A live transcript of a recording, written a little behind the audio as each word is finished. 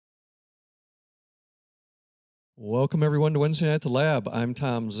Welcome everyone to Wednesday Night at the Lab. I'm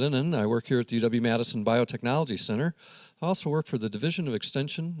Tom Zinnan. I work here at the UW-Madison Biotechnology Center. I also work for the Division of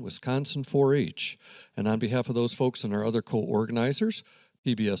Extension, Wisconsin 4-H. And on behalf of those folks and our other co-organizers,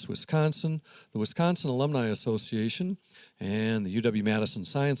 PBS Wisconsin, the Wisconsin Alumni Association, and the UW-Madison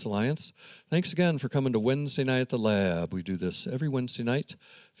Science Alliance, thanks again for coming to Wednesday Night at the Lab. We do this every Wednesday night,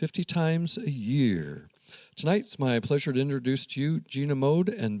 50 times a year. Tonight, it's my pleasure to introduce to you Gina Mode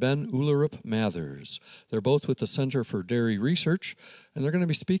and Ben Ullerup Mathers. They're both with the Center for Dairy Research, and they're going to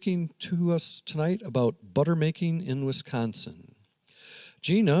be speaking to us tonight about buttermaking in Wisconsin.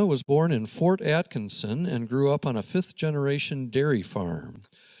 Gina was born in Fort Atkinson and grew up on a fifth-generation dairy farm.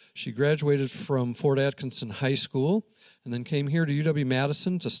 She graduated from Fort Atkinson High School and then came here to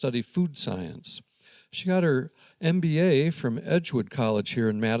UW-Madison to study food science. She got her MBA from Edgewood College here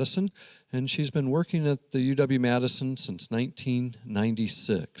in Madison, and she's been working at the UW-Madison since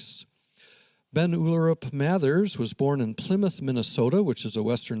 1996. Ben Ullerup Mathers was born in Plymouth, Minnesota, which is a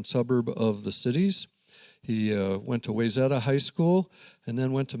western suburb of the cities. He went to Wayzata High School and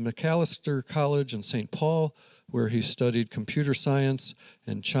then went to Macalester College in St. Paul, where he studied computer science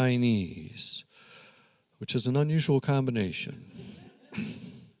and Chinese, which is an unusual combination.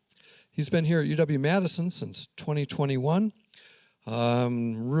 He's been here at UW-Madison since 2021.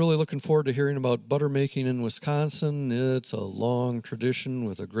 I'm really looking forward to hearing about buttermaking in Wisconsin. It's a long tradition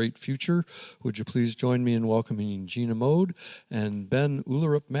with a great future. Would you please join me in welcoming Gina Mode and Ben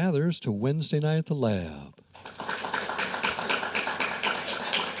Ullerup Mathers to Wednesday Night at the Lab.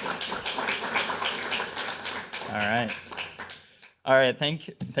 All right.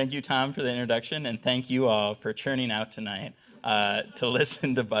 Thank you, Tom, for the introduction, and thank you all for churning out tonight to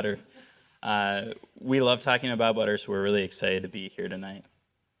listen to butter. We love talking about butter, so we're really excited to be here tonight.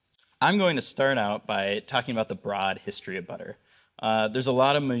 I'm going to start out by talking about the broad history of butter. There's a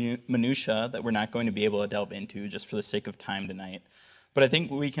lot of minutia that we're not going to be able to delve into just for the sake of time tonight, but I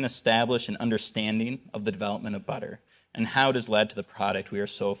think we can establish an understanding of the development of butter and how it has led to the product we are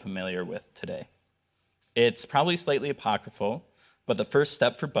so familiar with today. It's probably slightly apocryphal, but the first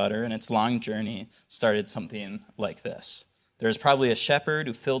step for butter in its long journey started something like this. There was probably a shepherd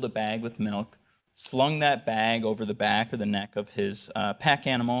who filled a bag with milk, slung that bag over the back or the neck of his pack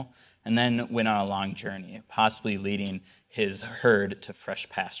animal, and then went on a long journey, possibly leading his herd to fresh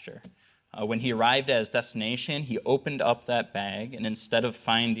pasture. When he arrived at his destination, he opened up that bag, and instead of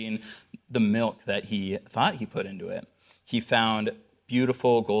finding the milk that he thought he put into it, he found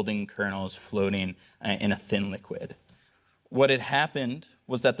beautiful golden kernels floating in a thin liquid. What had happened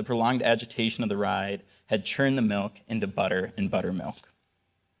was that the prolonged agitation of the ride had churned the milk into butter and buttermilk.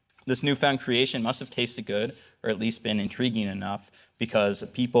 This newfound creation must have tasted good, or at least been intriguing enough, because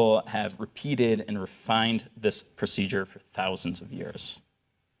people have repeated and refined this procedure for thousands of years.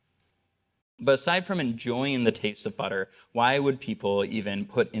 But aside from enjoying the taste of butter, why would people even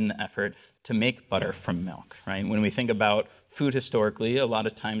put in the effort to make butter from milk, right? When we think about food historically, a lot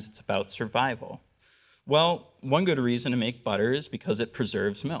of times it's about survival. Well, one good reason to make butter is because it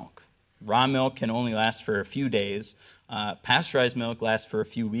preserves milk. Raw milk can only last for a few days. Pasteurized milk lasts for a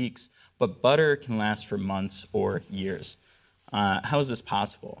few weeks, but butter can last for months or years. How is this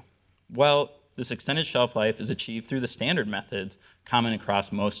possible? Well, this extended shelf life is achieved through the standard methods common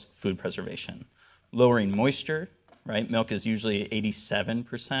across most food preservation. Lowering moisture, right? Milk is usually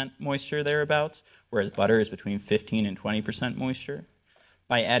 87% moisture thereabouts, whereas butter is between 15 and 20% moisture.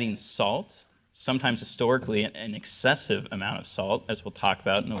 By adding salt, sometimes historically an excessive amount of salt, as we'll talk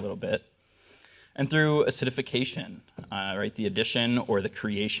about in a little bit, and through acidification, right, the addition or the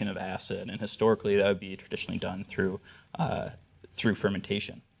creation of acid, and historically that would be traditionally done through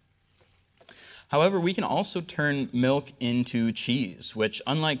fermentation. However, we can also turn milk into cheese, which,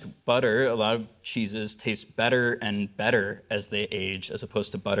 unlike butter, a lot of cheeses taste better and better as they age, as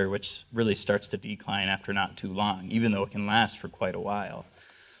opposed to butter, which really starts to decline after not too long, even though it can last for quite a while.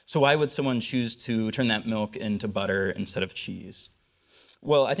 So why would someone choose to turn that milk into butter instead of cheese?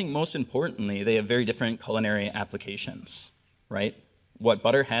 Well, I think most importantly, they have very different culinary applications, right? What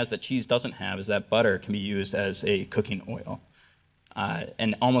butter has that cheese doesn't have is that butter can be used as a cooking oil.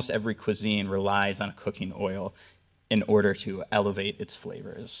 And almost every cuisine relies on a cooking oil in order to elevate its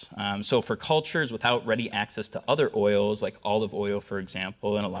flavors. So for cultures without ready access to other oils, like olive oil, for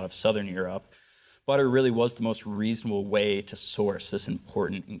example, in a lot of Southern Europe, butter really was the most reasonable way to source this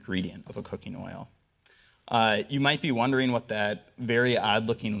important ingredient of a cooking oil. You might be wondering what that very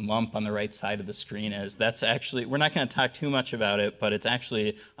odd-looking lump on the right side of the screen is. That's actually, we're not going to talk too much about it, but it's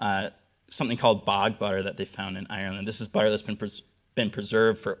actually something called bog butter that they found in Ireland. This is butter that's been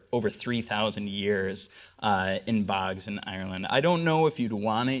preserved for over 3,000 years in bogs in Ireland. I don't know if you'd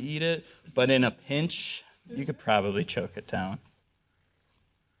want to eat it, but in a pinch, You could probably choke it down.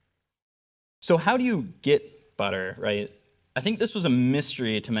 So how do you get butter, right? I think this was a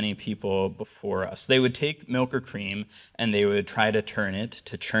mystery to many people before us. They would take milk or cream and they would try to churn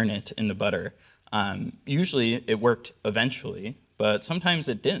it into butter. Usually it worked eventually, but sometimes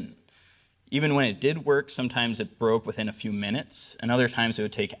it didn't. Even when it did work, sometimes it broke within a few minutes, and other times it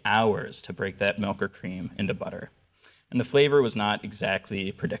would take hours to break that milk or cream into butter. And the flavor was not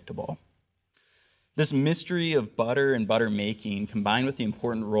exactly predictable. This mystery of butter and butter making, combined with the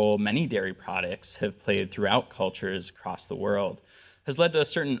important role many dairy products have played throughout cultures across the world, has led to a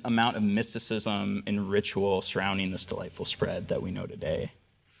certain amount of mysticism and ritual surrounding this delightful spread that we know today.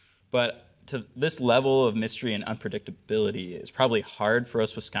 But to this level of mystery and unpredictability is probably hard for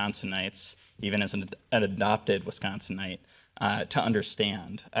us Wisconsinites, even as an adopted Wisconsinite, to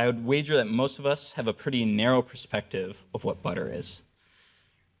understand. I would wager that most of us have a pretty narrow perspective of what butter is.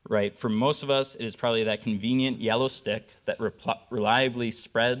 Right? For most of us, it is probably that convenient yellow stick that reliably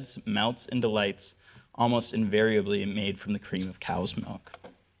spreads, melts, and delights, almost invariably made from the cream of cow's milk.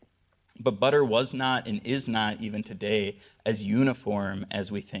 But butter was not and is not even today as uniform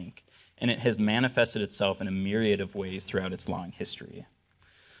as we think, and it has manifested itself in a myriad of ways throughout its long history.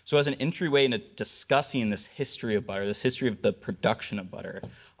 So as an entryway into discussing this history of butter, this history of the production of butter,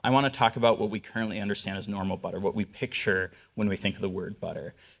 I want to talk about what we currently understand as normal butter, what we picture when we think of the word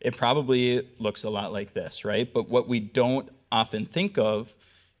butter. It probably looks a lot like this, right? But what we don't often think of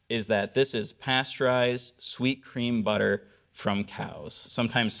is that this is pasteurized sweet cream butter from cows,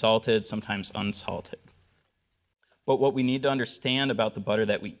 sometimes salted, sometimes unsalted. But what we need to understand about the butter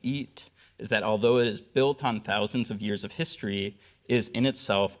that we eat is that although it is built on thousands of years of history, it is in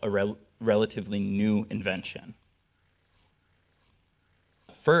itself a relatively new invention.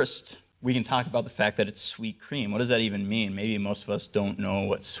 First, we can talk about the fact that it's sweet cream. What does that even mean? Maybe most of us don't know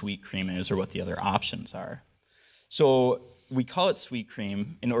what sweet cream is or what the other options are. So we call it sweet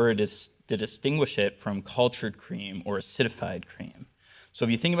cream in order to distinguish it from cultured cream or acidified cream. So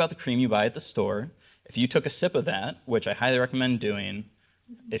if you think about the cream you buy at the store, if you took a sip of that, which I highly recommend doing,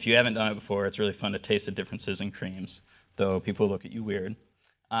 if you haven't done it before, it's really fun to taste the differences in creams, though people look at you weird.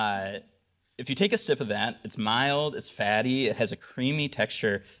 If you take a sip of that, it's mild, it's fatty, it has a creamy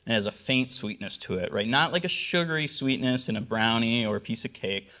texture, and it has a faint sweetness to it, right? Not like a sugary sweetness in a brownie or a piece of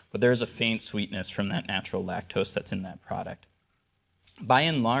cake, but there's a faint sweetness from that natural lactose that's in that product. By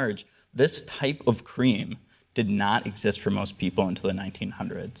and large, this type of cream did not exist for most people until the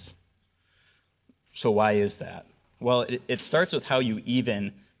 1900s. So why is that? Well, it starts with how you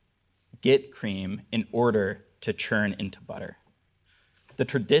even get cream in order to churn into butter. The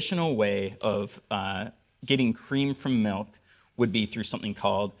traditional way of getting cream from milk would be through something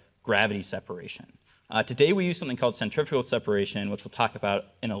called gravity separation. Today we use something called centrifugal separation, which we'll talk about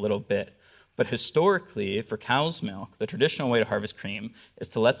in a little bit. But historically, for cow's milk, the traditional way to harvest cream is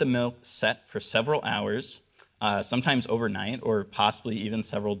to let the milk set for several hours, sometimes overnight or possibly even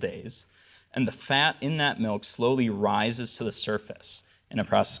several days. And the fat in that milk slowly rises to the surface in a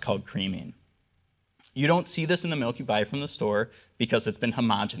process called creaming. You don't see this in the milk you buy from the store because it's been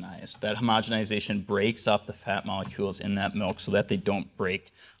homogenized. That homogenization breaks up the fat molecules in that milk so that they don't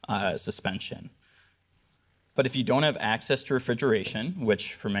break suspension. But if you don't have access to refrigeration,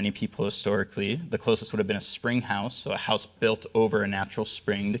 which for many people historically, the closest would have been a spring house, so a house built over a natural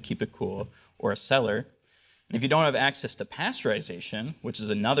spring to keep it cool, or a cellar. And if you don't have access to pasteurization, which is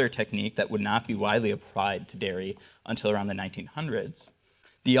another technique that would not be widely applied to dairy until around the 1900s,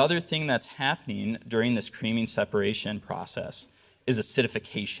 the other thing that's happening during this creaming separation process is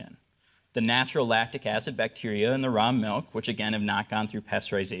acidification. The natural lactic acid bacteria in the raw milk, which again have not gone through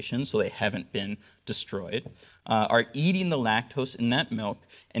pasteurization, so they haven't been destroyed, are eating the lactose in that milk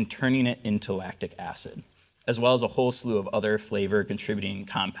and turning it into lactic acid, as well as a whole slew of other flavor contributing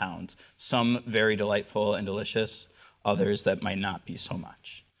compounds, some very delightful and delicious, others that might not be so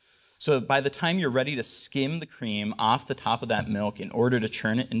much. So by the time you're ready to skim the cream off the top of that milk in order to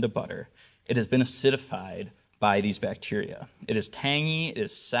churn it into butter, it has been acidified by these bacteria. It is tangy, it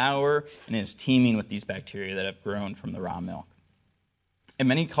is sour, and it is teeming with these bacteria that have grown from the raw milk. In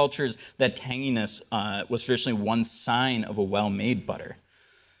many cultures, that tanginess was traditionally one sign of a well-made butter.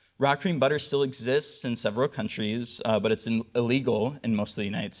 Raw cream butter still exists in several countries, but it's illegal in most of the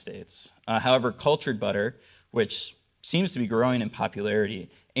United States. However, cultured butter, which seems to be growing in popularity,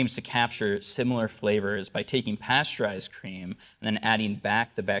 aims to capture similar flavors by taking pasteurized cream and then adding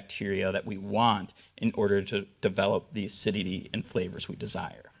back the bacteria that we want in order to develop the acidity and flavors we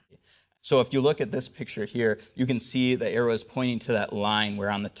desire. So if you look at this picture here, you can see the arrow is pointing to that line where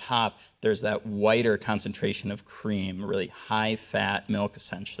on the top there's that whiter concentration of cream, really high fat milk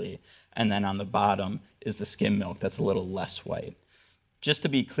essentially, and then on the bottom is the skim milk that's a little less white. Just to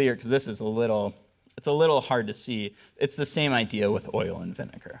be clear, because this is it's a little hard to see, it's the same idea with oil and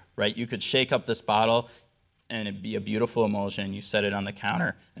vinegar, right? You could shake up this bottle and it'd be a beautiful emulsion, you set it on the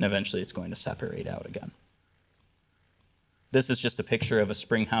counter, and eventually it's going to separate out again. This is just a picture of a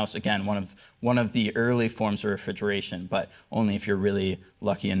spring house, again, one of the early forms of refrigeration, but only if you're really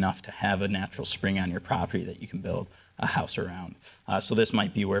lucky enough to have a natural spring on your property that you can build a house around. So this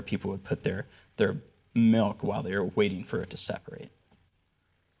might be where people would put their milk while they're waiting for it to separate.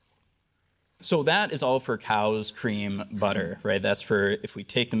 So that is all for cows, cream, butter, right? That's for if we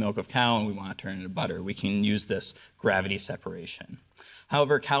take the milk of cow and we want to turn it into butter, we can use this gravity separation.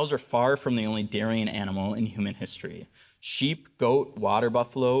 However, cows are far from the only dairying animal in human history. Sheep, goat, water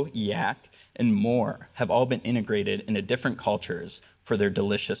buffalo, yak, and more have all been integrated into different cultures for their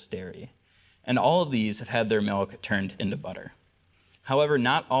delicious dairy. And all of these have had their milk turned into butter. However,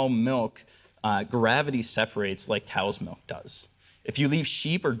 not all milk gravity separates like cow's milk does. If you leave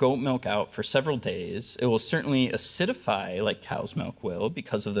sheep or goat milk out for several days, it will certainly acidify like cow's milk will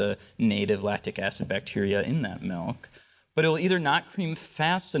because of the native lactic acid bacteria in that milk, but it will either not cream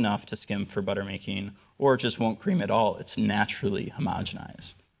fast enough to skim for butter making, or it just won't cream at all. It's naturally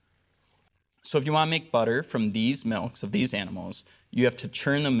homogenized. So if you want to make butter from these milks of these animals, you have to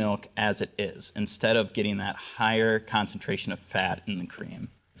churn the milk as it is, instead of getting that higher concentration of fat in the cream.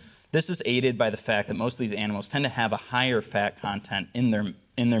 This is aided by the fact that most of these animals tend to have a higher fat content in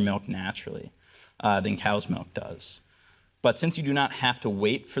their milk naturally than cow's milk does. But since you do not have to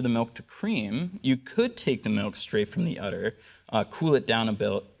wait for the milk to cream, you could take the milk straight from the udder, cool it down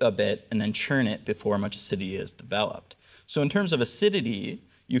a bit, and then churn it before much acidity is developed. So in terms of acidity,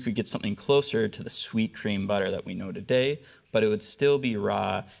 you could get something closer to the sweet cream butter that we know today, but it would still be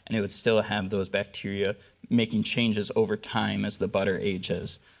raw, and it would still have those bacteria making changes over time as the butter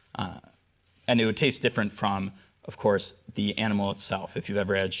ages. And it would taste different from, of course, the animal itself. If you've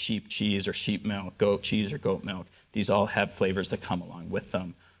ever had sheep cheese or sheep milk, goat cheese or goat milk, these all have flavors that come along with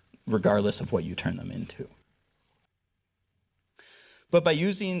them, regardless of what you turn them into. But by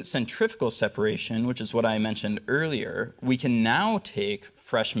using centrifugal separation, which is what I mentioned earlier, we can now take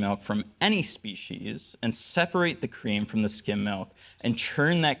fresh milk from any species and separate the cream from the skim milk and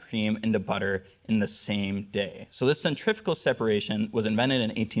churn that cream into butter in the same day. So this centrifugal separation was invented in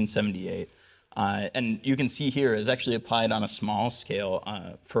 1878. And you can see here is actually applied on a small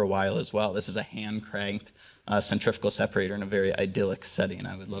scale for a while as well. This is a hand-cranked centrifugal separator in a very idyllic setting.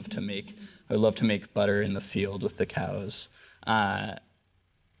 I would love to make butter in the field with the cows.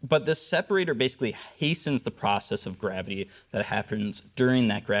 But this separator basically hastens the process of gravity that happens during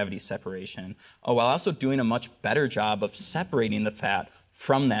that gravity separation, while also doing a much better job of separating the fat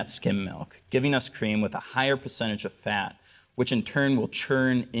from that skim milk, giving us cream with a higher percentage of fat, which in turn will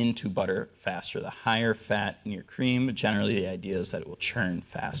churn into butter faster. The higher fat in your cream, generally the idea is that it will churn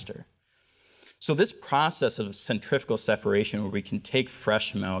faster. So this process of centrifugal separation, where we can take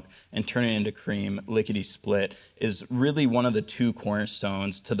fresh milk and turn it into cream, lickety-split, is really one of the two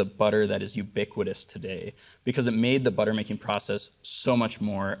cornerstones to the butter that is ubiquitous today, because it made the butter-making process so much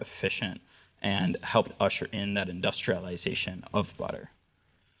more efficient and helped usher in that industrialization of butter.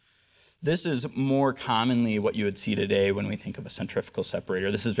 This is more commonly what you would see today when we think of a centrifugal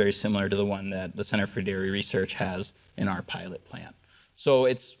separator. This is very similar to the one that the Center for Dairy Research has in our pilot plant. So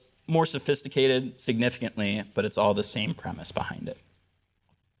it's more sophisticated significantly, but it's all the same premise behind it.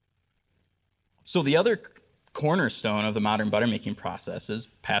 So the other cornerstone of the modern butter-making process is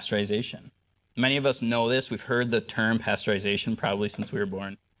pasteurization. Many of us know this. We've heard the term pasteurization probably since we were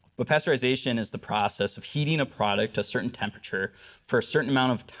born. But pasteurization is the process of heating a product to a certain temperature for a certain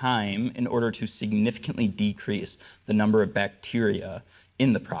amount of time in order to significantly decrease the number of bacteria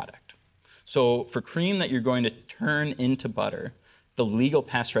in the product. So for cream that you're going to turn into butter, the legal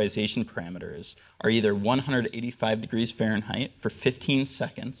pasteurization parameters are either 185 degrees Fahrenheit for 15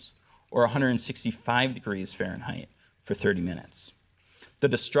 seconds or 165 degrees Fahrenheit for 30 minutes. The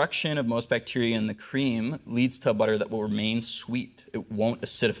destruction of most bacteria in the cream leads to a butter that will remain sweet. It won't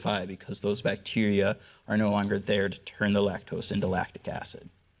acidify because those bacteria are no longer there to turn the lactose into lactic acid.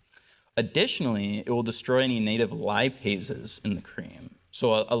 Additionally, it will destroy any native lipases in the cream.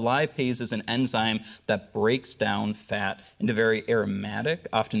 So a lipase is an enzyme that breaks down fat into very aromatic,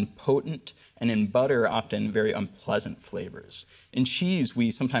 often potent, and in butter, often very unpleasant flavors. In cheese, we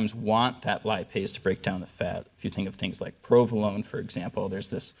sometimes want that lipase to break down the fat. If you think of things like provolone, for example, there's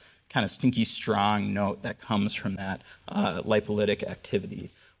this kind of stinky, strong note that comes from that lipolytic activity.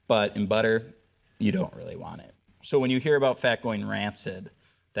 But in butter, you don't really want it. So when you hear about fat going rancid,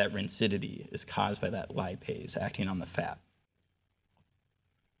 that rancidity is caused by that lipase acting on the fat.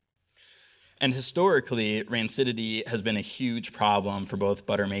 And historically, rancidity has been a huge problem for both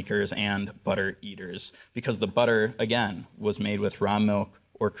butter makers and butter eaters because the butter, again, was made with raw milk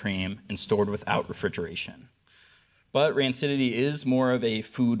or cream and stored without refrigeration. But rancidity is more of a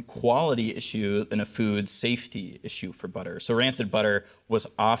food quality issue than a food safety issue for butter. So rancid butter was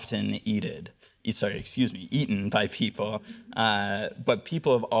often eaten by people, but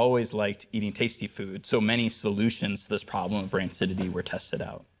people have always liked eating tasty food, so many solutions to this problem of rancidity were tested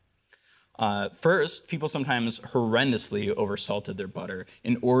out. First, people sometimes horrendously oversalted their butter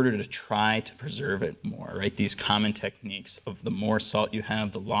in order to try to preserve it more, right? These common techniques of the more salt you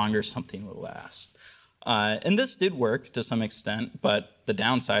have, the longer something will last. And this did work to some extent, but the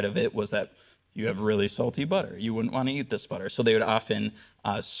downside of it was that you have really salty butter. You wouldn't want to eat this butter. So they would often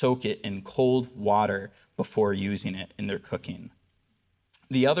soak it in cold water before using it in their cooking.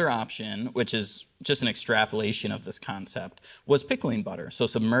 The other option, which is just an extrapolation of this concept, was pickling butter, so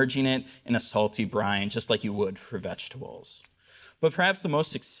submerging it in a salty brine just like you would for vegetables. But perhaps the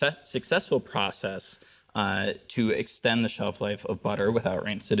most successful process to extend the shelf life of butter without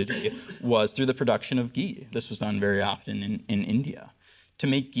rancidity was through the production of ghee. This was done very often in India. To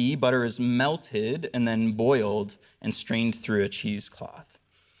make ghee, butter is melted and then boiled and strained through a cheesecloth.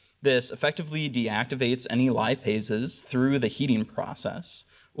 This effectively deactivates any lipases through the heating process,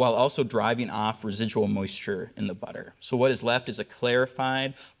 while also driving off residual moisture in the butter. So what is left is a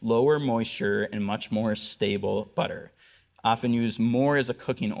clarified, lower moisture, and much more stable butter, often used more as a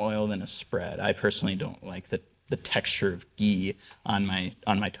cooking oil than a spread. I personally don't like the texture of ghee on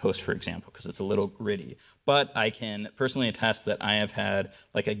my toast, for example, because it's a little gritty. But I can personally attest that I have had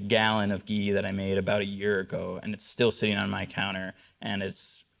like a gallon of ghee that I made about a year ago, and it's still sitting on my counter, and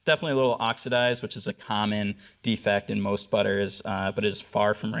it's definitely a little oxidized, which is a common defect in most butters, but it is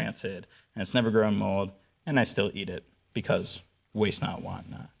far from rancid, and it's never grown mold, and I still eat it because waste not, want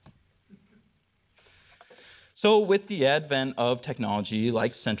not. So with the advent of technology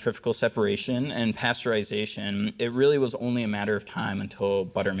like centrifugal separation and pasteurization, it really was only a matter of time until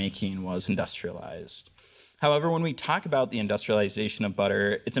butter making was industrialized. However, when we talk about the industrialization of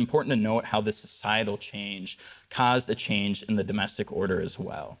butter, it's important to note how this societal change caused a change in the domestic order as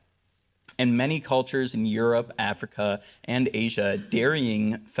well. In many cultures in Europe, Africa, and Asia,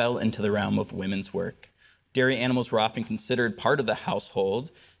 dairying fell into the realm of women's work. Dairy animals were often considered part of the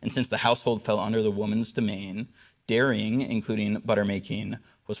household, and since the household fell under the woman's domain, dairying, including butter making,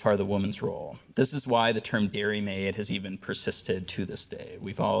 was part of the woman's role. This is why the term dairy maid has even persisted to this day.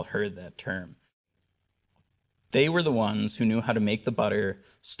 We've all heard that term. They were the ones who knew how to make the butter,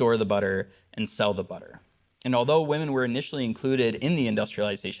 store the butter, and sell the butter. And although women were initially included in the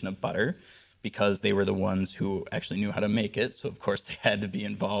industrialization of butter, because they were the ones who actually knew how to make it, so of course they had to be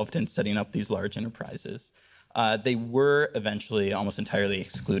involved in setting up these large enterprises, they were eventually almost entirely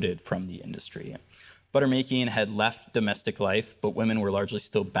excluded from the industry. Butter making had left domestic life, but women were largely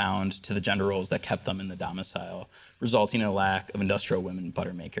still bound to the gender roles that kept them in the domicile, resulting in a lack of industrial women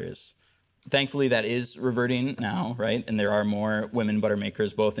butter makers. Thankfully, that is reverting now, right? And there are more women butter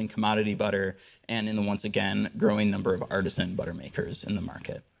makers, both in commodity butter and in the, once again, growing number of artisan butter makers in the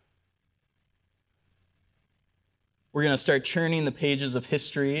market. We're going to start churning the pages of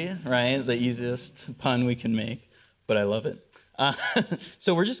history, right? The easiest pun we can make, but I love it.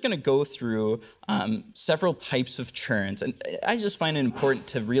 So we're just going to go through several types of churns. And I just find it important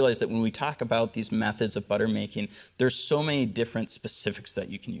to realize that when we talk about these methods of butter making, there's so many different specifics that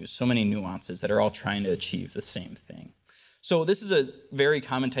you can use, so many nuances that are all trying to achieve the same thing. So this is a very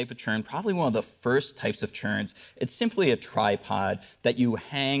common type of churn, probably one of the first types of churns. It's simply a tripod that you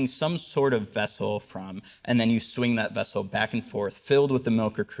hang some sort of vessel from, and then you swing that vessel back and forth, filled with the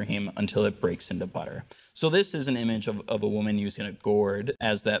milk or cream until it breaks into butter. So this is an image of a woman using a gourd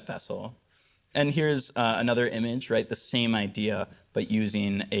as that vessel. And here's another image, right? The same idea, but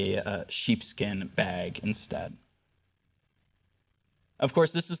using a sheepskin bag instead. Of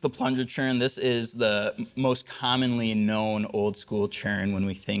course, this is the plunger churn. This is the most commonly known old school churn when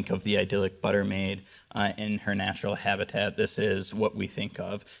we think of the idyllic butter maid in her natural habitat. This is what we think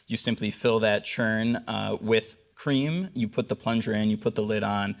of. You simply fill that churn with cream, you put the plunger in, you put the lid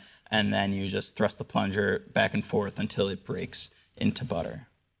on, and then you just thrust the plunger back and forth until it breaks into butter.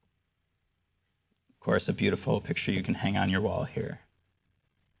 Of course, a beautiful picture you can hang on your wall here.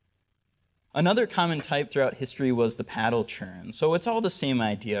 Another common type throughout history was the paddle churn. So it's all the same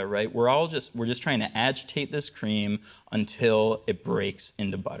idea, right? We're just trying to agitate this cream until it breaks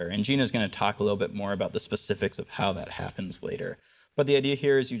into butter. And Gina's going to talk a little bit more about the specifics of how that happens later. But the idea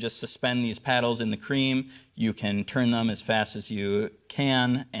here is you just suspend these paddles in the cream. You can turn them as fast as you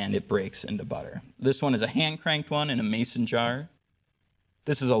can, and it breaks into butter. This one is a hand-cranked one in a mason jar.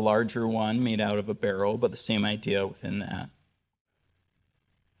 This is a larger one made out of a barrel, but the same idea within that.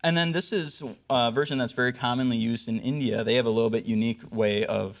 And then this is a version that's very commonly used in India. They have a little bit unique way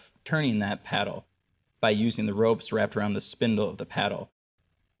of turning that paddle by using the ropes wrapped around the spindle of the paddle.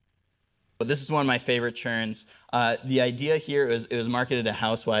 But this is one of my favorite churns. The idea here is it was marketed to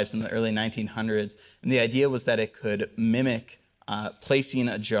housewives in the early 1900s, and the idea was that it could mimic placing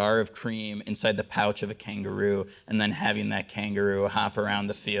a jar of cream inside the pouch of a kangaroo and then having that kangaroo hop around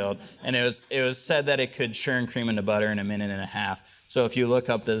the field. And it was said that it could churn cream into butter in a minute and a half. So if you look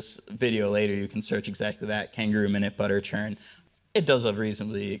up this video later, you can search exactly that, kangaroo minute butter churn. It does a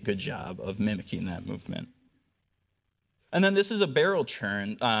reasonably good job of mimicking that movement. And then this is a barrel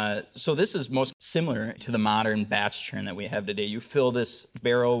churn. So this is most similar to the modern batch churn that we have today. You fill this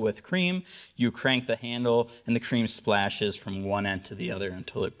barrel with cream, you crank the handle, and the cream splashes from one end to the other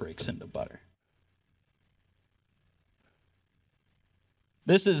until it breaks into butter.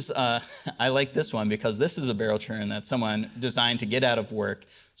 This is, I like this one because this is a barrel churn that someone designed to get out of work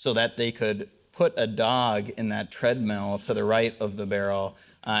so that they could put a dog in that treadmill to the right of the barrel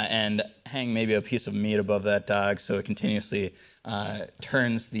and hang maybe a piece of meat above that dog so it continuously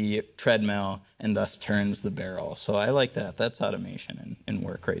turns the treadmill and thus turns the barrel. So I like that. That's automation and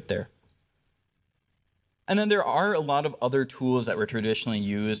work right there. And then there are a lot of other tools that were traditionally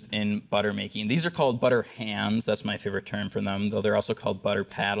used in butter making. These are called butter hands. That's my favorite term for them, though they're also called butter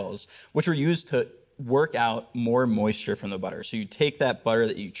paddles, which were used to work out more moisture from the butter. So you take that butter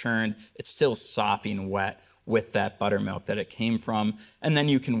that you churned, it's still sopping wet with that buttermilk that it came from, and then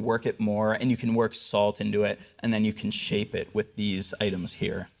you can work it more, and you can work salt into it, and then you can shape it with these items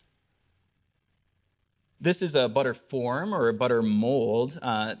here. This is a butter form or a butter mold.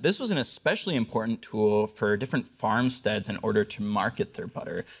 This was an especially important tool for different farmsteads in order to market their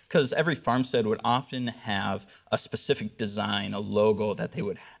butter, because every farmstead would often have a specific design, a logo that they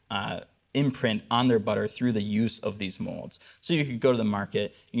would imprint on their butter through the use of these molds. So you could go to the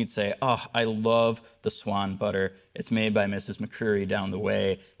market and you'd say, oh, I love the Swan butter. It's made by Mrs. McCreary down the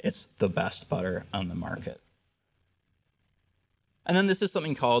way. It's the best butter on the market. And then this is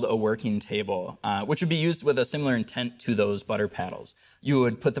something called a working table, which would be used with a similar intent to those butter paddles. You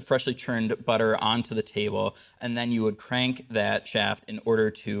would put the freshly churned butter onto the table, and then you would crank that shaft in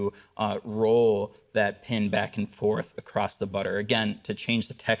order to roll that pin back and forth across the butter, again, to change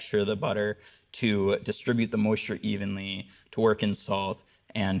the texture of the butter, to distribute the moisture evenly, to work in salt,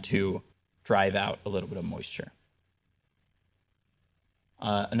 and to drive out a little bit of moisture.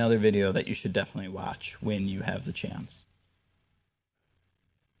 Another video that you should definitely watch when you have the chance.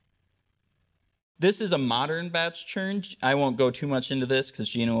 This is a modern batch churn. I won't go too much into this because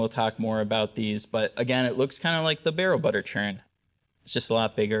Gina will talk more about these, but again, it looks kind of like the barrel butter churn. It's just a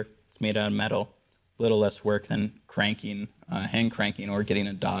lot bigger. It's made out of metal. A little less work than cranking, hand cranking, or getting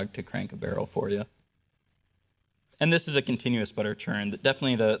a dog to crank a barrel for you. And this is a continuous butter churn,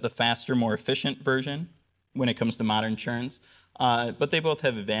 definitely the faster, more efficient version when it comes to modern churns. But they both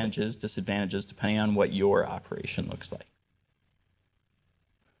have advantages, disadvantages, depending on what your operation looks like.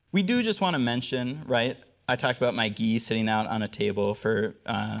 We do just want to mention, right, I talked about my ghee sitting out on a table for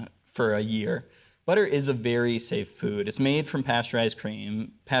a year. Butter is a very safe food. It's made from pasteurized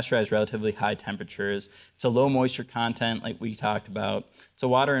cream, pasteurized relatively high temperatures. It's a low moisture content like we talked about. It's a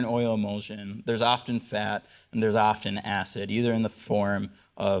water and oil emulsion. There's often fat and there's often acid, either in the form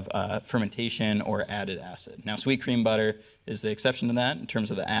of fermentation or added acid. Now, sweet cream butter is the exception to that in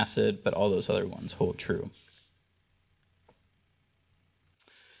terms of the acid, but all those other ones hold true.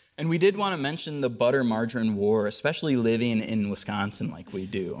 And we did want to mention the butter-margarine war, especially living in Wisconsin like we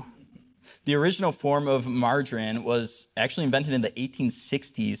do. The original form of margarine was actually invented in the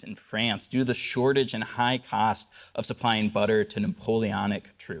 1860s in France due to the shortage and high cost of supplying butter to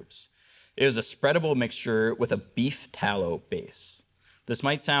Napoleonic troops. It was a spreadable mixture with a beef tallow base. This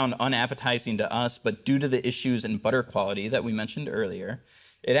might sound unappetizing to us, but due to the issues in butter quality that we mentioned earlier,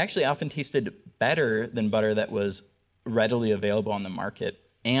 it actually often tasted better than butter that was readily available on the market,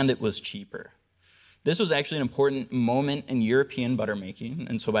 and it was cheaper. This was actually an important moment in European butter making,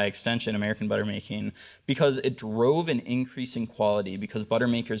 and so by extension, American butter making, because it drove an increase in quality because butter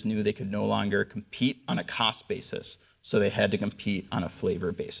makers knew they could no longer compete on a cost basis, so they had to compete on a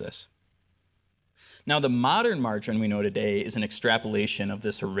flavor basis. Now, the modern margarine we know today is an extrapolation of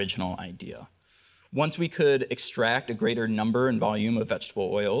this original idea. Once we could extract a greater number and volume of vegetable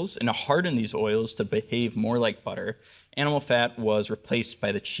oils and harden these oils to behave more like butter, animal fat was replaced by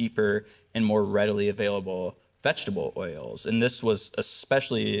the cheaper and more readily available vegetable oils. And this was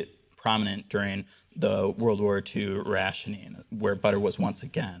especially prominent during the World War II rationing, where butter was once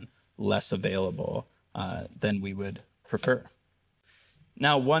again less available than we would prefer.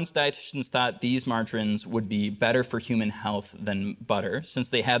 Now, once dietitians thought these margarines would be better for human health than butter, since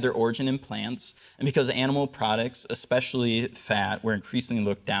they had their origin in plants, and because animal products, especially fat, were increasingly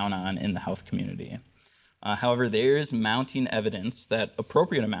looked down on in the health community. However, there is mounting evidence that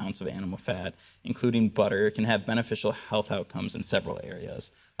appropriate amounts of animal fat, including butter, can have beneficial health outcomes in several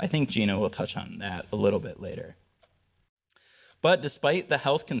areas. I think Gina will touch on that a little bit later. But despite the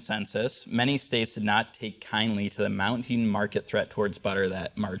health consensus, many states did not take kindly to the mounting market threat towards butter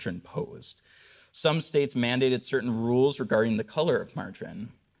that margarine posed. Some states mandated certain rules regarding the color of margarine.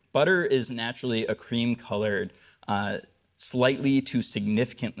 Butter is naturally a cream-colored, slightly to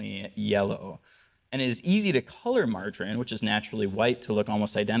significantly yellow, and it is easy to color margarine, which is naturally white, to look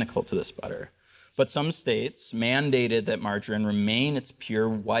almost identical to this butter. But some states mandated that margarine remain its pure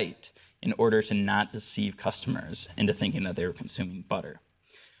white in order to not deceive customers into thinking that they were consuming butter.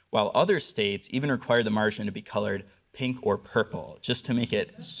 While other states even required the margarine to be colored pink or purple, just to make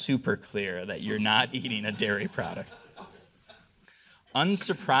it super clear that you're not eating a dairy product.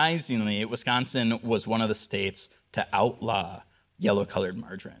 Unsurprisingly, Wisconsin was one of the states to outlaw yellow-colored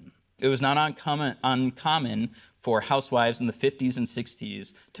margarine. It was not uncommon for housewives in the 50s and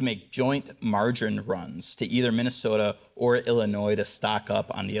 60s to make joint margarine runs to either Minnesota or Illinois to stock up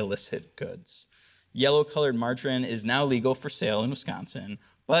on the illicit goods. Yellow-colored margarine is now legal for sale in Wisconsin,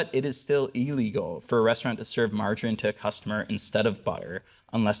 but it is still illegal for a restaurant to serve margarine to a customer instead of butter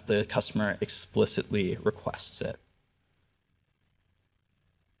unless the customer explicitly requests it.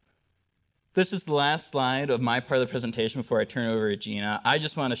 This is the last slide of my part of the presentation before I turn it over to Gina. I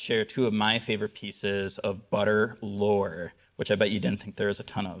just want to share two of my favorite pieces of butter lore, which I bet you didn't think there was a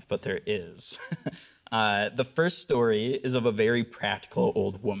ton of, but there is. The first story is of a very practical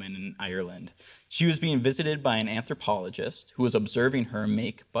old woman in Ireland. She was being visited by an anthropologist who was observing her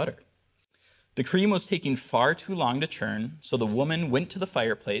make butter. The cream was taking far too long to churn, so the woman went to the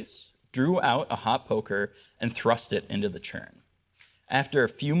fireplace, drew out a hot poker, and thrust it into the churn. After a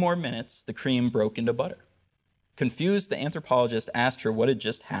few more minutes, the cream broke into butter. Confused, the anthropologist asked her what had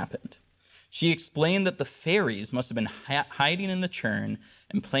just happened. She explained that the fairies must have been hiding in the churn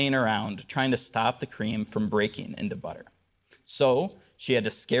and playing around, trying to stop the cream from breaking into butter. So she had to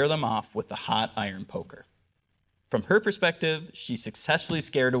scare them off with the hot iron poker. From her perspective, she successfully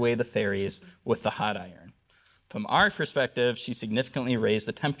scared away the fairies with the hot iron. From our perspective, she significantly raised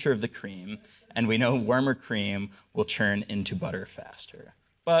the temperature of the cream, and we know warmer cream will churn into butter faster.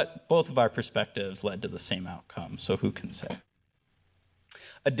 But both of our perspectives led to the same outcome, so who can say?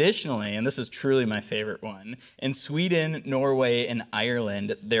 Additionally, and this is truly my favorite one, in Sweden, Norway, and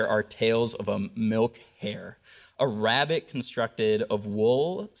Ireland, there are tales of a milk hare, a rabbit constructed of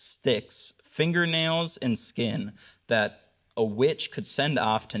wool, sticks, fingernails, and skin that a witch could send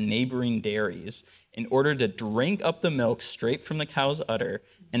off to neighboring dairies in order to drink up the milk straight from the cow's udder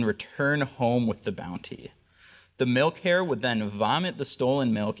and return home with the bounty. The milk hare would then vomit the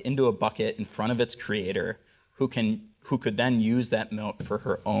stolen milk into a bucket in front of its creator, who could then use that milk for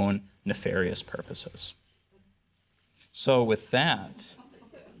her own nefarious purposes. So with that,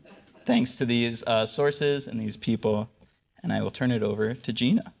 thanks to these sources and these people, and I will turn it over to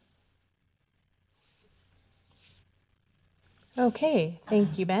Gina. Okay,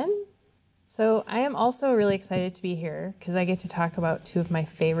 thank you, Ben. So I am also really excited to be here because I get to talk about two of my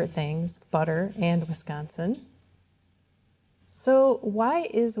favorite things, butter and Wisconsin. So why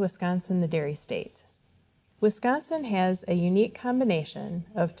is Wisconsin the dairy state? Wisconsin has a unique combination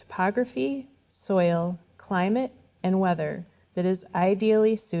of topography, soil, climate, and weather that is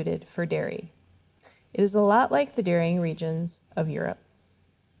ideally suited for dairy. It is a lot like the dairying regions of Europe.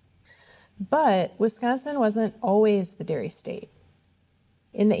 But Wisconsin wasn't always the dairy state.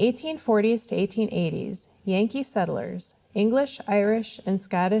 In the 1840s to 1880s, Yankee settlers, English, Irish, and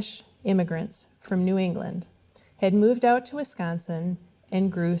Scottish immigrants from New England, had moved out to Wisconsin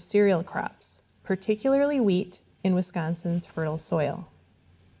and grew cereal crops, particularly wheat in Wisconsin's fertile soil.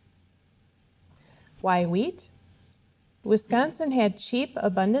 Why wheat? Wisconsin had cheap,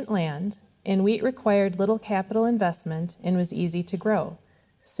 abundant land, and wheat required little capital investment and was easy to grow,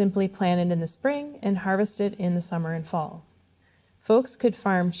 simply planted in the spring and harvested in the summer and fall. Folks could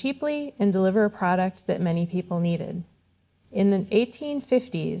farm cheaply and deliver a product that many people needed. In the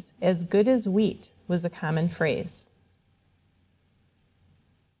 1850s, as good as wheat was a common phrase.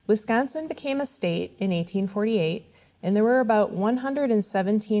 Wisconsin became a state in 1848, and there were about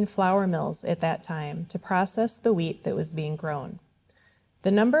 117 flour mills at that time to process the wheat that was being grown.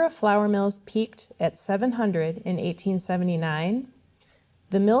 The number of flour mills peaked at 700 in 1879.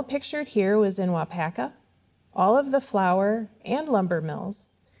 The mill pictured here was in Waupaca. All of the flour and lumber mills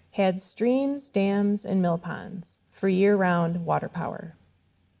had streams, dams, and mill ponds for year-round water power.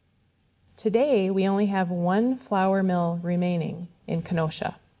 Today, we only have one flour mill remaining in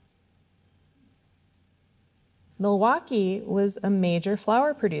Kenosha. Milwaukee was a major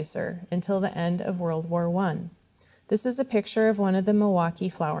flour producer until the end of World War I. This is a picture of one of the Milwaukee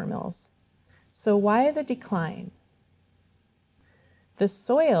flour mills. So why the decline? The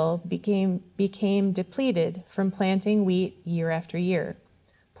soil became depleted from planting wheat year after year.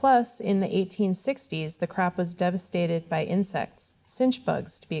 Plus, in the 1860s, the crop was devastated by insects, cinch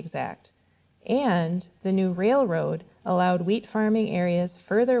bugs to be exact, and the new railroad allowed wheat farming areas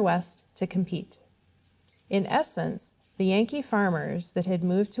further west to compete. In essence, the Yankee farmers that had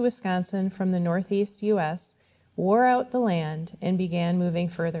moved to Wisconsin from the northeast U.S. wore out the land and began moving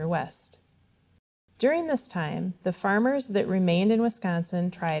further west. During this time, the farmers that remained in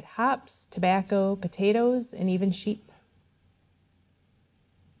Wisconsin tried hops, tobacco, potatoes, and even sheep.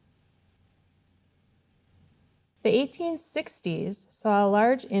 The 1860s saw a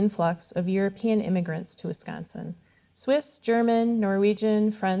large influx of European immigrants to Wisconsin: Swiss, German,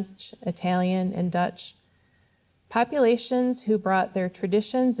 Norwegian, French, Italian, and Dutch. Populations who brought their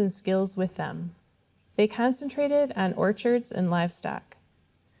traditions and skills with them. They concentrated on orchards and livestock.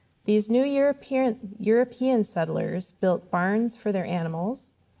 These new European settlers built barns for their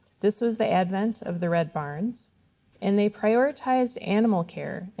animals. This was the advent of the red barns. And they prioritized animal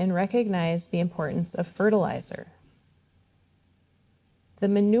care and recognized the importance of fertilizer. The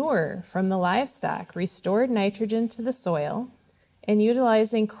manure from the livestock restored nitrogen to the soil, and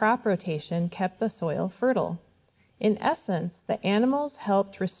utilizing crop rotation kept the soil fertile. In essence, the animals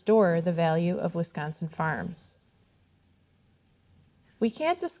helped restore the value of Wisconsin farms. We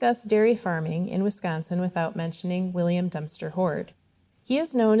can't discuss dairy farming in Wisconsin without mentioning William Dempster Hord. He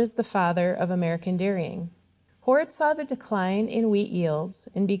is known as the father of American dairying. Hord saw the decline in wheat yields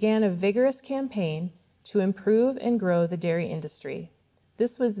and began a vigorous campaign to improve and grow the dairy industry.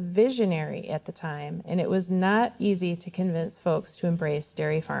 This was visionary at the time, and it was not easy to convince folks to embrace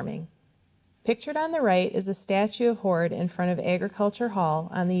dairy farming. Pictured on the right is a statue of Hord in front of Agriculture Hall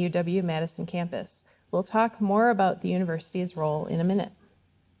on the UW-Madison campus. We'll talk more about the university's role in a minute.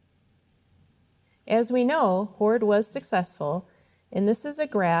 As we know, Hord was successful, and this is a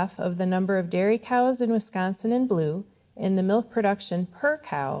graph of the number of dairy cows in Wisconsin in blue and the milk production per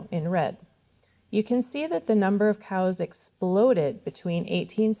cow in red. You can see that the number of cows exploded between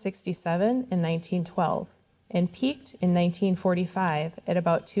 1867 and 1912 and peaked in 1945 at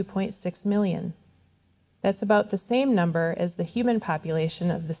about 2.6 million. That's about the same number as the human population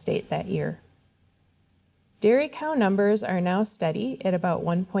of the state that year. Dairy cow numbers are now steady at about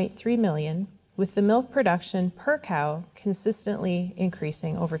 1.3 million, with the milk production per cow consistently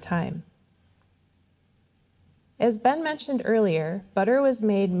increasing over time. As Ben mentioned earlier, butter was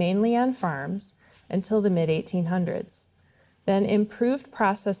made mainly on farms until the mid-1800s. Then improved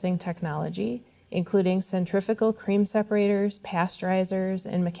processing technology, including centrifugal cream separators,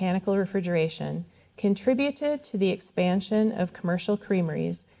 pasteurizers, and mechanical refrigeration, contributed to the expansion of commercial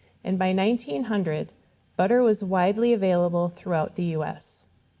creameries, and by 1900, butter was widely available throughout the U.S.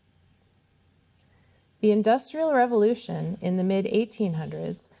 The Industrial Revolution in the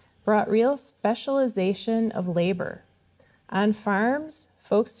mid-1800s brought real specialization of labor. On farms,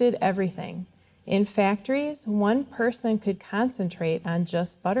 folks did everything. In factories, one person could concentrate on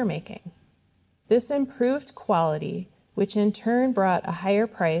just butter making. This improved quality, which in turn brought a higher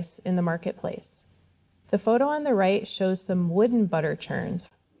price in the marketplace. The photo on the right shows some wooden butter churns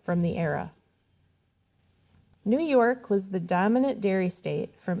from the era. New York was the dominant dairy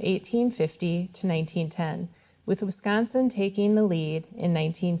state from 1850 to 1910, with Wisconsin taking the lead in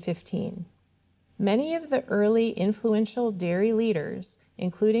 1915. Many of the early influential dairy leaders,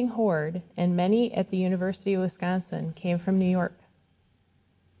 including Hord and many at the University of Wisconsin, came from New York.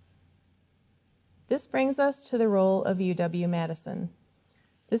 This brings us to the role of UW-Madison.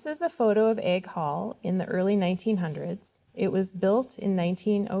 This is a photo of Egg Hall in the early 1900s. It was built in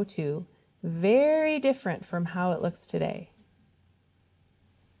 1902, very different from how it looks today.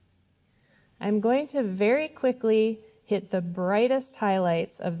 I'm going to very quickly hit the brightest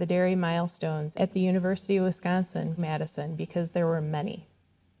highlights of the dairy milestones at the University of Wisconsin-Madison because there were many.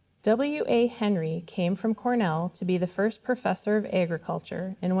 W.A. Henry came from Cornell to be the first professor of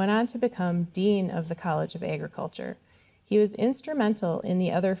agriculture and went on to become dean of the College of Agriculture. He was instrumental in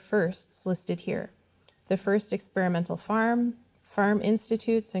the other firsts listed here: the first experimental farm, farm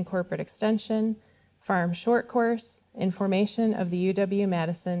institutes and corporate extension, farm short course, and formation of the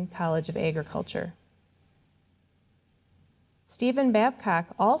UW-Madison College of Agriculture. Stephen Babcock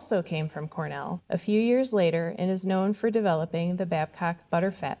also came from Cornell a few years later and is known for developing the Babcock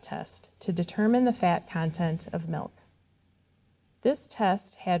butterfat test to determine the fat content of milk. This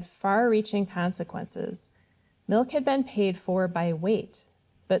test had far-reaching consequences. Milk had been paid for by weight,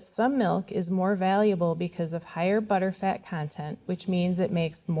 but some milk is more valuable because of higher butterfat content, which means it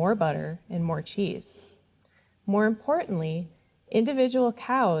makes more butter and more cheese. More importantly, individual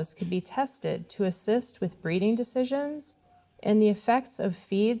cows could be tested to assist with breeding decisions, and the effects of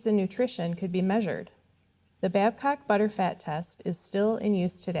feeds and nutrition could be measured. The Babcock butterfat test is still in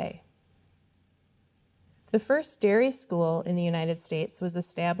use today. The first dairy school in the United States was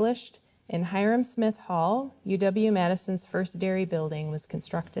established in Hiram Smith Hall. UW-Madison's first dairy building was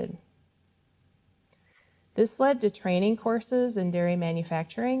constructed. This led to training courses in dairy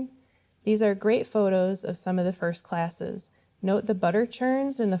manufacturing. These are great photos of some of the first classes. Note the butter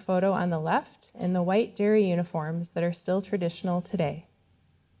churns in the photo on the left and the white dairy uniforms that are still traditional today.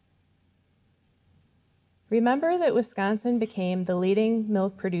 Remember that Wisconsin became the leading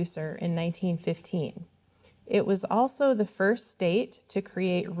milk producer in 1915. It was also the first state to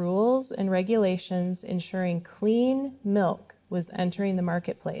create rules and regulations ensuring clean milk was entering the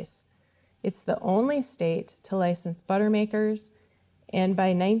marketplace. It's the only state to license buttermakers, and by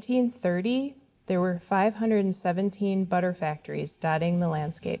 1930, there were 517 butter factories dotting the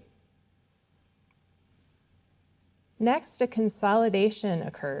landscape. Next, a consolidation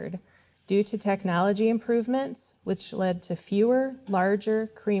occurred due to technology improvements, which led to fewer, larger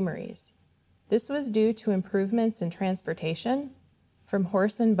creameries. This was due to improvements in transportation, from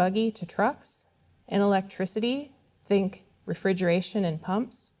horse and buggy to trucks, and electricity, think refrigeration and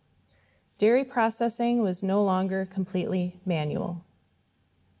pumps. Dairy processing was no longer completely manual.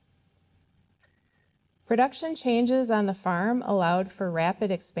 Production changes on the farm allowed for rapid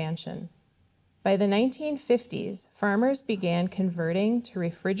expansion. By the 1950s, farmers began converting to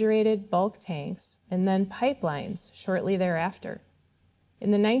refrigerated bulk tanks and then pipelines shortly thereafter. In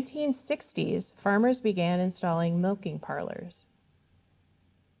the 1960s, farmers began installing milking parlors.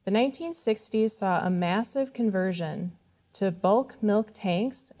 The 1960s saw a massive conversion to bulk milk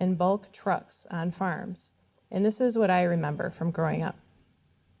tanks and bulk trucks on farms, and this is what I remember from growing up.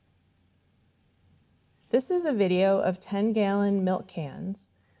 This is a video of 10-gallon milk cans,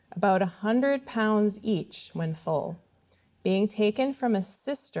 about 100 pounds each when full, being taken from a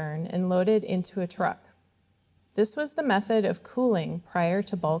cistern and loaded into a truck. This was the method of cooling prior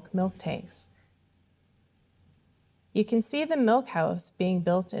to bulk milk tanks. You can see the milk house being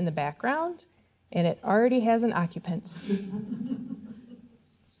built in the background, and it already has an occupant.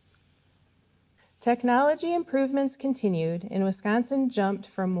 Technology improvements continued, and Wisconsin jumped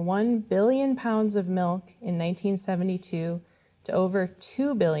from 1 billion pounds of milk in 1972 to over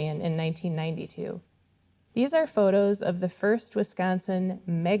 2 billion in 1992. These are photos of the first Wisconsin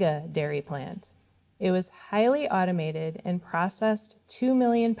mega dairy plant. It was highly automated and processed 2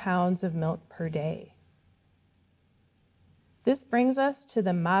 million pounds of milk per day. This brings us to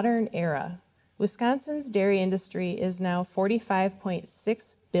the modern era. Wisconsin's dairy industry is now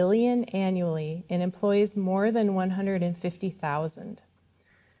 $45.6 billion annually and employs more than 150,000.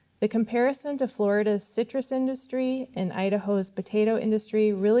 The comparison to Florida's citrus industry and Idaho's potato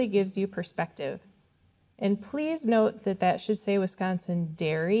industry really gives you perspective. And please note that that should say Wisconsin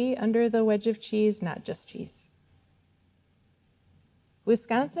dairy under the wedge of cheese, not just cheese.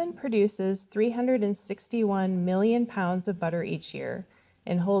 Wisconsin produces 361 million pounds of butter each year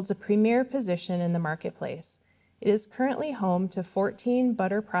and holds a premier position in the marketplace. It is currently home to 14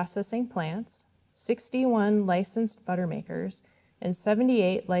 butter processing plants, 61 licensed butter makers, and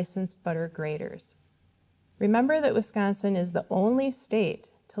 78 licensed butter graders. Remember that Wisconsin is the only state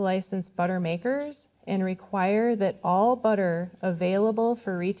to license butter makers and require that all butter available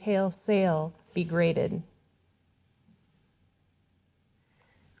for retail sale be graded.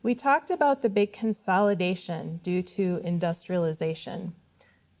 We talked about the big consolidation due to industrialization,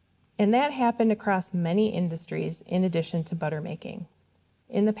 and that happened across many industries in addition to butter making.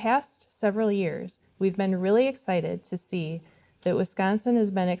 In the past several years, we've been really excited to see that Wisconsin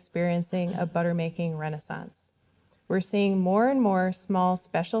has been experiencing a butter making renaissance. We're seeing more and more small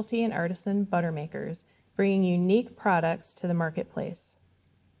specialty and artisan butter makers bringing unique products to the marketplace.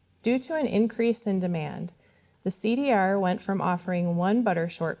 Due to an increase in demand, the CDR went from offering 1 butter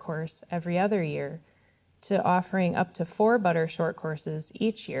short course every other year to offering up to 4 butter short courses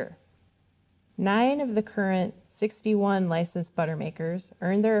each year. 9 of the current 61 licensed butter makers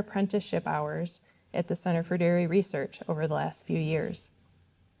earned their apprenticeship hours at the Center for Dairy Research over the last few years.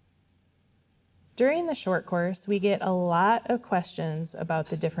 During the short course, we get a lot of questions about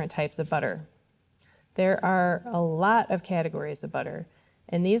the different types of butter. There are a lot of categories of butter,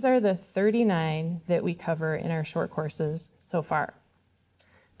 and these are the 39 that we cover in our short courses so far.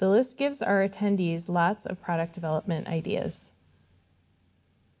 The list gives our attendees lots of product development ideas.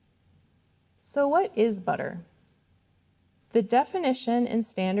 So what is butter? The definition and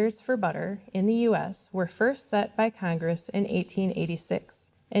standards for butter in the U.S. were first set by Congress in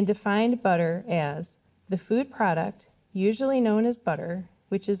 1886 and defined butter as the food product, usually known as butter,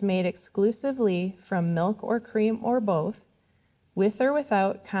 which is made exclusively from milk or cream or both, with or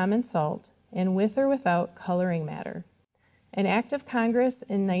without common salt, and with or without coloring matter. An act of Congress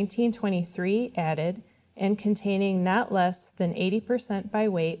in 1923 added, and containing not less than 80% by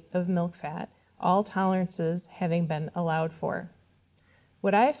weight of milk fat, all tolerances having been allowed for.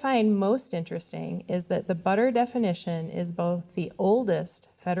 What I find most interesting is that the butter definition is both the oldest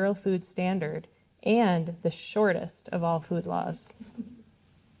federal food standard and the shortest of all food laws.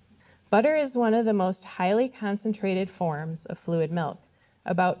 Butter is one of the most highly concentrated forms of fluid milk.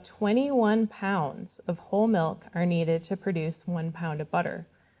 About 21 pounds of whole milk are needed to produce 1 pound of butter.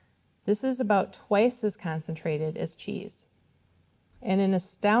 This is about twice as concentrated as cheese. And an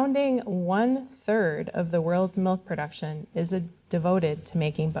astounding 1/3 of the world's milk production is devoted to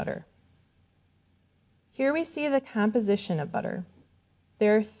making butter. Here we see the composition of butter.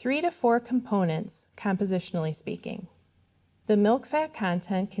 There are 3 to 4 components, compositionally speaking. The milk fat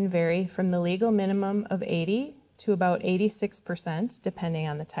content can vary from the legal minimum of 80 to about 86%, depending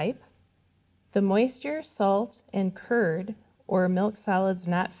on the type. The moisture, salt, and curd, or milk solids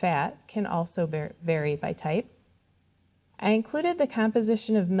not fat, can also vary by type. I included the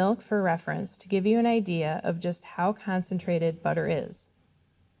composition of milk for reference to give you an idea of just how concentrated butter is.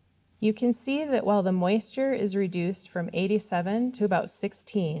 You can see that while the moisture is reduced from 87 to about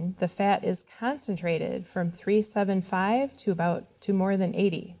 16, the fat is concentrated from 375 to more than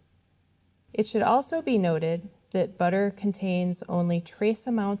 80. It should also be noted that butter contains only trace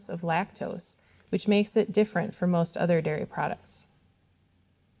amounts of lactose, which makes it different from most other dairy products.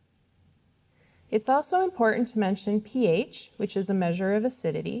 It's also important to mention pH, which is a measure of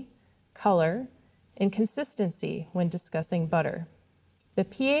acidity, color, and consistency when discussing butter. The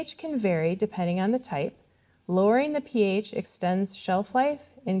pH can vary depending on the type. Lowering the pH extends shelf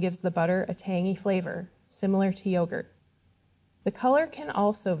life and gives the butter a tangy flavor, similar to yogurt. The color can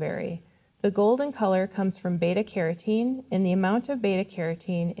also vary. The golden color comes from beta-carotene, and the amount of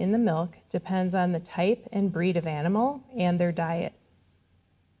beta-carotene in the milk depends on the type and breed of animal and their diet.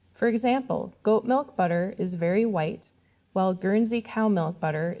 For example, goat milk butter is very white, while Guernsey cow milk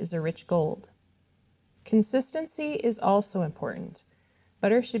butter is a rich gold. Consistency is also important.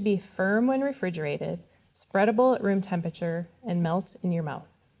 Butter should be firm when refrigerated, spreadable at room temperature, and melt in your mouth.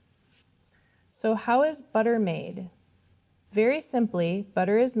 So how is butter made? Very simply,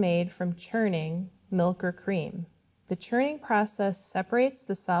 butter is made from churning milk or cream. The churning process separates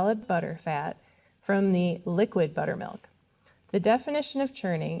the solid butter fat from the liquid buttermilk. The definition of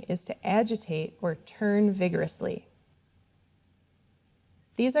churning is to agitate or turn vigorously.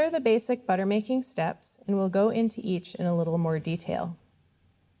 These are the basic butter making steps, and we'll go into each in a little more detail.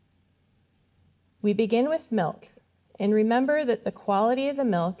 We begin with milk, and remember that the quality of the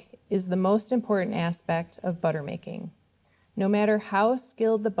milk is the most important aspect of butter making. No matter how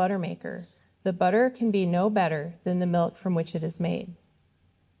skilled the butter maker, the butter can be no better than the milk from which it is made.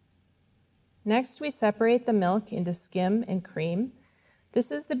 Next, we separate the milk into skim and cream.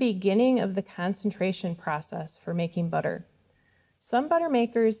 This is the beginning of the concentration process for making butter. Some butter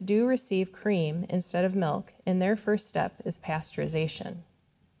makers do receive cream instead of milk, and their first step is pasteurization.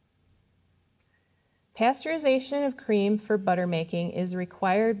 Pasteurization of cream for butter making is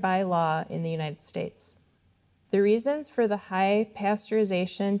required by law in the United States. The reasons for the high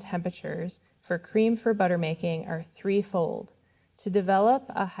pasteurization temperatures for cream for butter making are threefold: to develop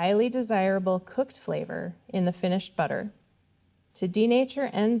a highly desirable cooked flavor in the finished butter, to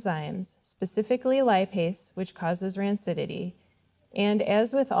denature enzymes, specifically lipase, which causes rancidity, and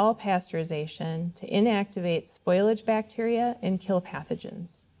as with all pasteurization, to inactivate spoilage bacteria and kill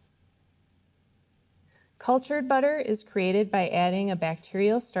pathogens. Cultured butter is created by adding a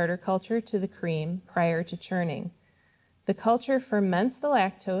bacterial starter culture to the cream prior to churning. The culture ferments the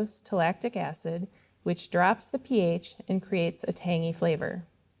lactose to lactic acid, which drops the pH and creates a tangy flavor.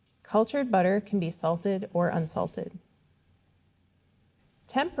 Cultured butter can be salted or unsalted.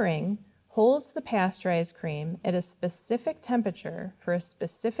 Tempering holds the pasteurized cream at a specific temperature for a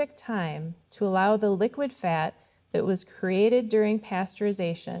specific time to allow the liquid fat that was created during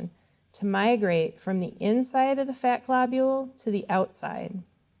pasteurization to migrate from the inside of the fat globule to the outside.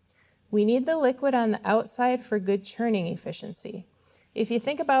 We need the liquid on the outside for good churning efficiency. If you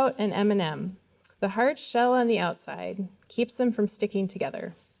think about an M&M, the hard shell on the outside keeps them from sticking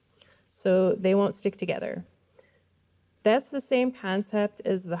together, so they won't stick together. That's the same concept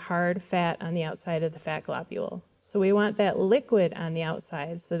as the hard fat on the outside of the fat globule. So we want that liquid on the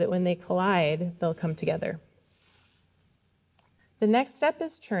outside so that when they collide, they'll come together. The next step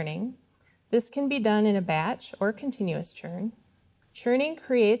is churning. This can be done in a batch or continuous churn. Churning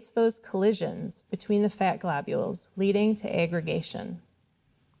creates those collisions between the fat globules, leading to aggregation.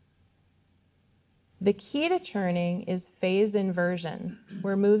 The key to churning is phase inversion.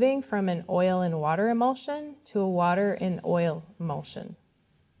 We're moving from an oil and water emulsion to a water and oil emulsion.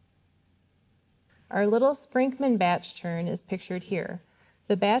 Our little Sprinkman batch churn is pictured here.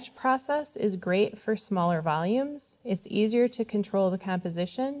 The batch process is great for smaller volumes. It's easier to control the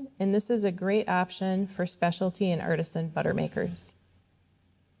composition, and this is a great option for specialty and artisan butter makers.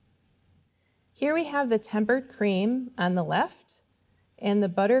 Here we have the tempered cream on the left, and the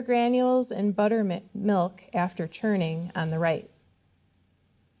butter granules and buttermilk after churning on the right.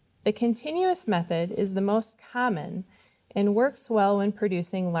 The continuous method is the most common and works well when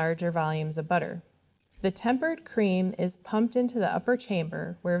producing larger volumes of butter. The tempered cream is pumped into the upper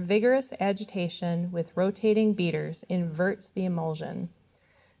chamber where vigorous agitation with rotating beaters inverts the emulsion.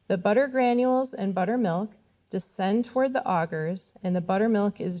 The butter granules and buttermilk descend toward the augers, and the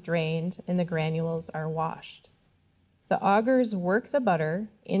buttermilk is drained and the granules are washed. The augers work the butter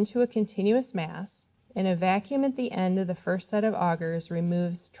into a continuous mass, and a vacuum at the end of the first set of augers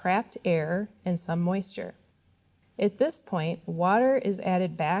removes trapped air and some moisture. At this point, water is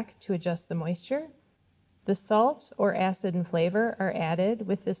added back to adjust the moisture. The salt or acid and flavor are added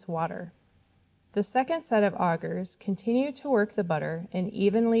with this water. The second set of augers continue to work the butter and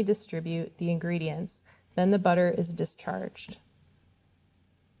evenly distribute the ingredients. Then the butter is discharged.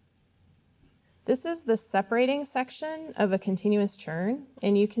 This is the separating section of a continuous churn,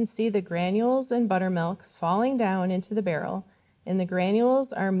 and you can see the granules and buttermilk falling down into the barrel, and the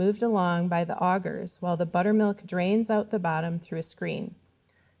granules are moved along by the augers while the buttermilk drains out the bottom through a screen.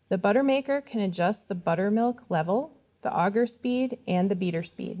 The butter maker can adjust the buttermilk level, the auger speed, and the beater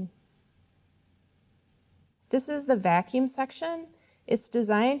speed. This is the vacuum section. It's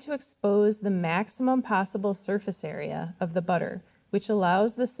designed to expose the maximum possible surface area of the butter, which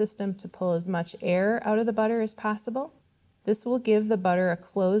allows the system to pull as much air out of the butter as possible. This will give the butter a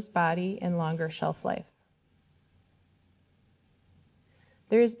closed body and longer shelf life.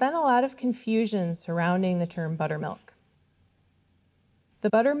 There has been a lot of confusion surrounding the term buttermilk. The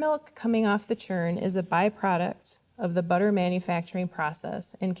buttermilk coming off the churn is a byproduct of the butter manufacturing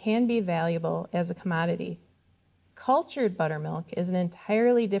process and can be valuable as a commodity. Cultured buttermilk is an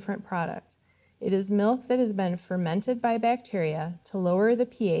entirely different product. It is milk that has been fermented by bacteria to lower the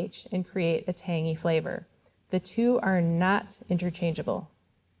pH and create a tangy flavor. The two are not interchangeable.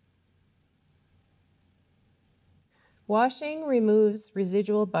 Washing removes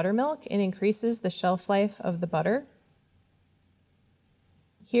residual buttermilk and increases the shelf life of the butter.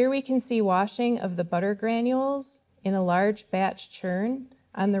 Here we can see washing of the butter granules in a large batch churn.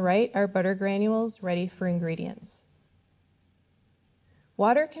 On the right are butter granules ready for ingredients.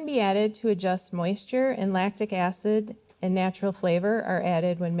 Water can be added to adjust moisture, and lactic acid and natural flavor are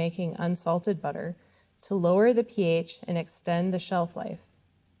added when making unsalted butter to lower the pH and extend the shelf life.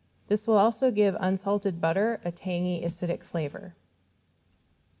 This will also give unsalted butter a tangy, acidic flavor.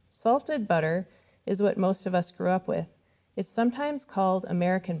 Salted butter is what most of us grew up with. It's sometimes called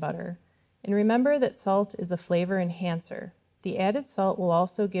American butter. And remember that salt is a flavor enhancer. The added salt will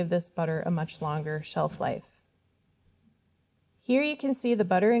also give this butter a much longer shelf life. Here you can see the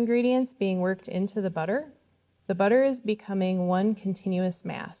butter ingredients being worked into the butter. The butter is becoming one continuous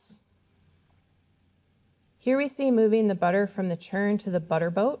mass. Here we see moving the butter from the churn to the butter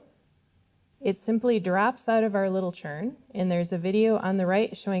boat. It simply drops out of our little churn, and there's a video on the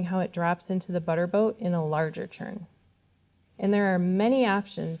right showing how it drops into the butter boat in a larger churn. And there are many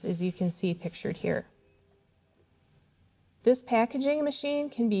options, as you can see pictured here. This packaging machine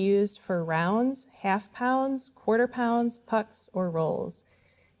can be used for rounds, half pounds, quarter pounds, pucks, or rolls.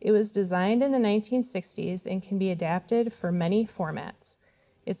 It was designed in the 1960s and can be adapted for many formats.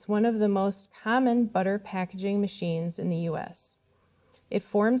 It's one of the most common butter packaging machines in the US. It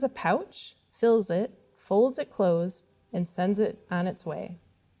forms a pouch, fills it, folds it closed, and sends it on its way.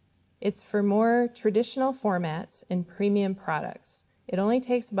 It's for more traditional formats and premium products. It only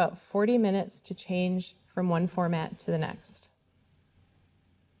takes about 40 minutes to change from one format to the next.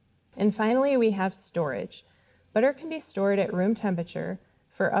 And finally, we have storage. Butter can be stored at room temperature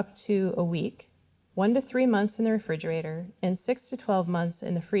for up to a week, 1 to 3 months in the refrigerator, and 6 to 12 months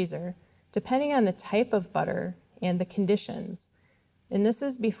in the freezer, depending on the type of butter and the conditions, and this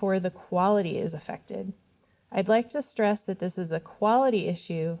is before the quality is affected. I'd like to stress that this is a quality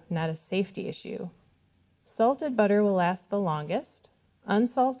issue, not a safety issue. Salted butter will last the longest.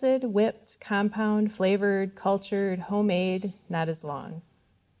 Unsalted, whipped, compound, flavored, cultured, homemade, not as long.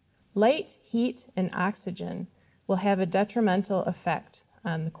 Light, heat, and oxygen will have a detrimental effect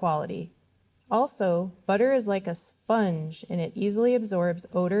on the quality. Also, butter is like a sponge and it easily absorbs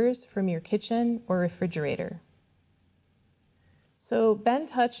odors from your kitchen or refrigerator. So Ben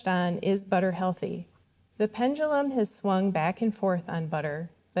touched on, is butter healthy? The pendulum has swung back and forth on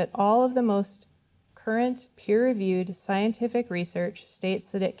butter, but all of the most current peer-reviewed scientific research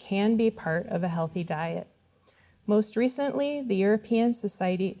states that it can be part of a healthy diet. Most recently, the European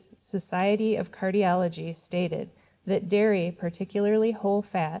Society of Cardiology stated that dairy, particularly whole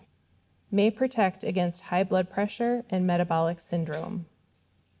fat, may protect against high blood pressure and metabolic syndrome.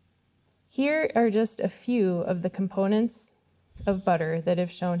 Here are just a few of the components of butter that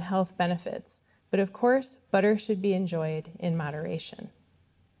have shown health benefits, but of course, butter should be enjoyed in moderation.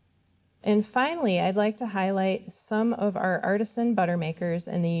 And finally, I'd like to highlight some of our artisan butter makers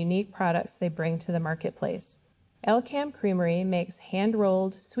and the unique products they bring to the marketplace. Elcam Creamery makes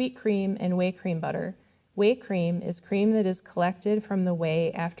hand-rolled sweet cream and whey cream butter. Whey cream is cream that is collected from the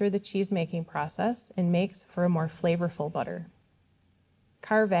whey after the cheese-making process and makes for a more flavorful butter.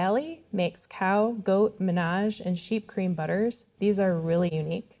 Car Valley makes cow, goat, menage, and sheep cream butters. These are really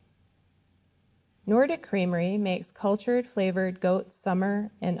unique. Nordic Creamery makes cultured, flavored goat,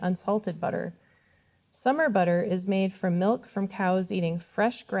 summer, and unsalted butter. Summer butter is made from milk from cows eating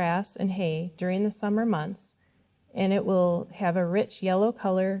fresh grass and hay during the summer months, and it will have a rich yellow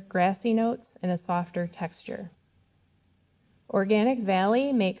color, grassy notes, and a softer texture. Organic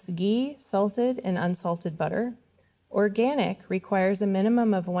Valley makes ghee, salted, and unsalted butter. Organic requires a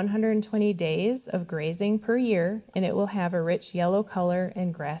minimum of 120 days of grazing per year, and it will have a rich yellow color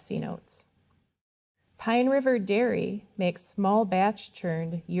and grassy notes. Pine River Dairy makes small batch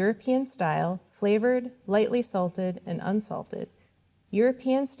churned European style, flavored, lightly salted, and unsalted.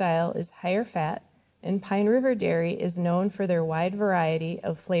 European style is higher fat, and Pine River Dairy is known for their wide variety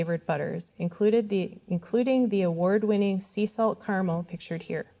of flavored butters, including the award-winning sea salt caramel pictured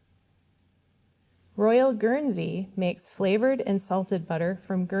here. Royal Guernsey makes flavored and salted butter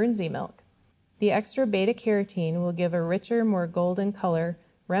from Guernsey milk. The extra beta-carotene will give a richer, more golden color,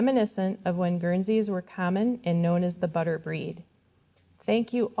 reminiscent of when Guernseys were common and known as the butter breed.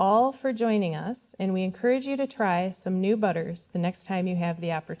 Thank you all for joining us, and we encourage you to try some new butters the next time you have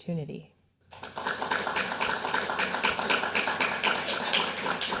the opportunity.